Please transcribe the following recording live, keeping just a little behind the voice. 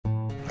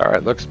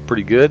Alright, looks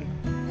pretty good.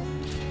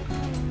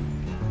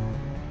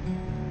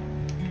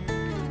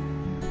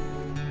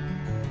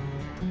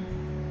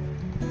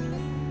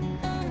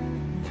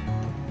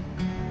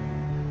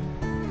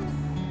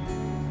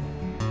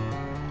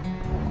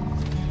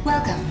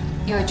 Welcome.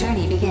 Your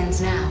journey begins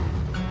now.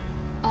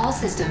 All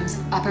systems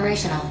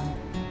operational.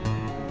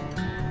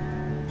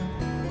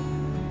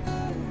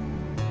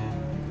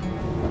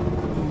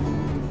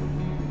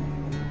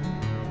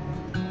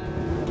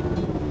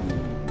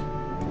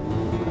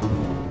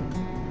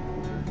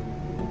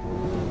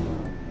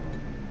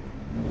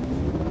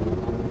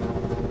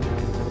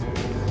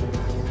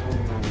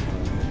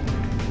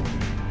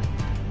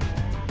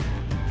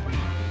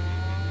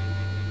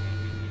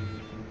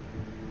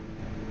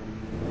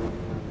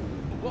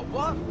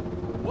 What?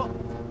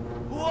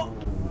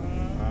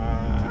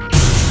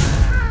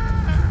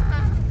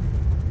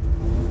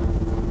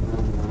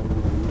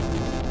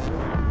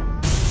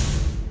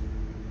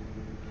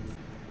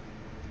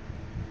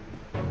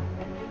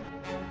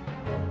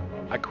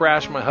 I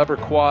crashed my hover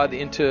quad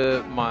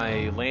into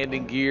my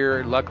landing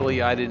gear.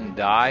 Luckily, I didn't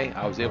die.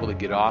 I was able to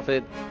get off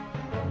it.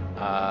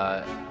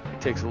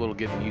 It takes a little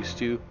getting used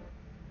to.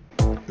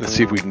 Let's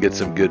see if we can get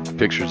some good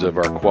pictures of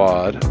our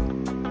quad.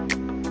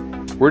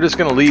 We're just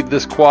going to leave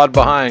this quad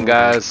behind,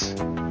 guys.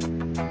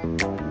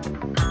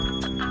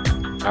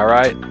 All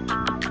right.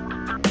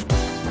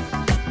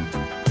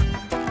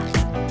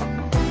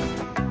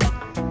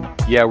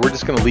 Yeah, we're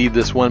just going to leave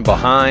this one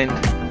behind,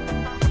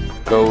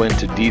 go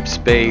into deep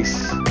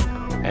space,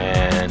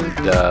 and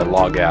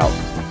log out.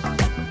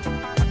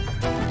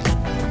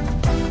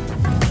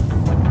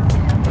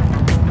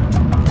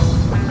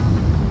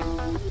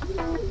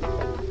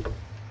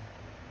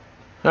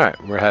 All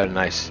right, we're having a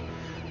nice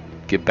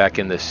get back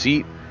in the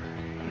seat.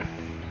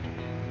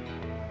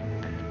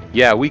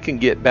 Yeah, we can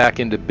get back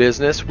into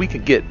business. We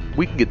can get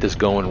this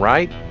going,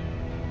 right?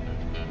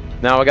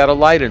 Now I got a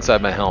light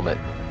inside my helmet.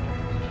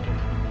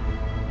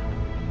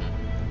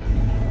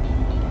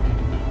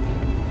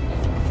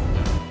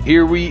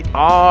 Here we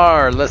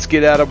are. Let's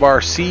get out of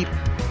our seat.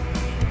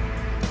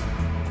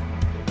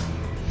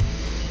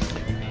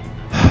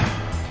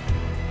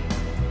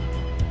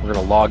 We're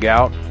gonna log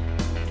out.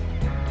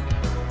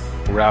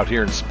 We're out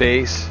here in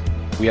space.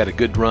 We had a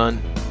good run.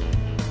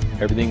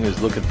 Everything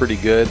is looking pretty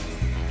good.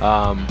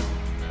 But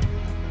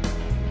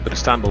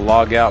it's time to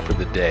log out for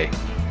the day.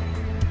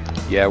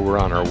 Yeah, we're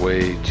on our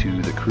way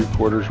to the crew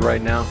quarters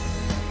right now.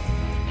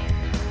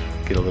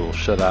 Get a little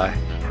shut-eye.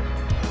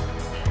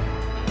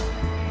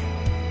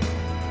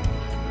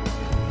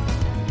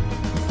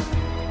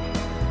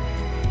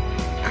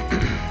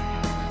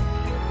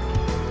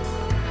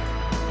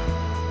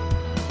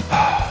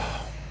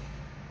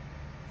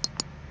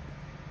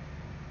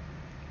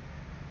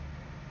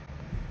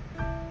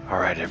 All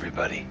right,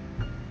 everybody.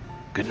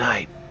 Good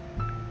night.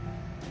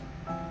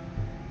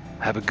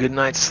 Have a good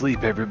night's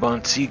sleep,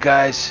 everyone. See you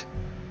guys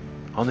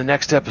on the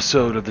next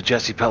episode of the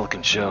Jesse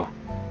Pelican Show.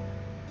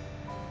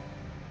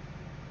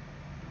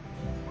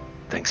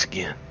 Thanks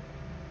again.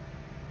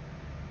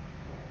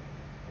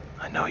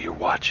 I know you're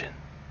watching.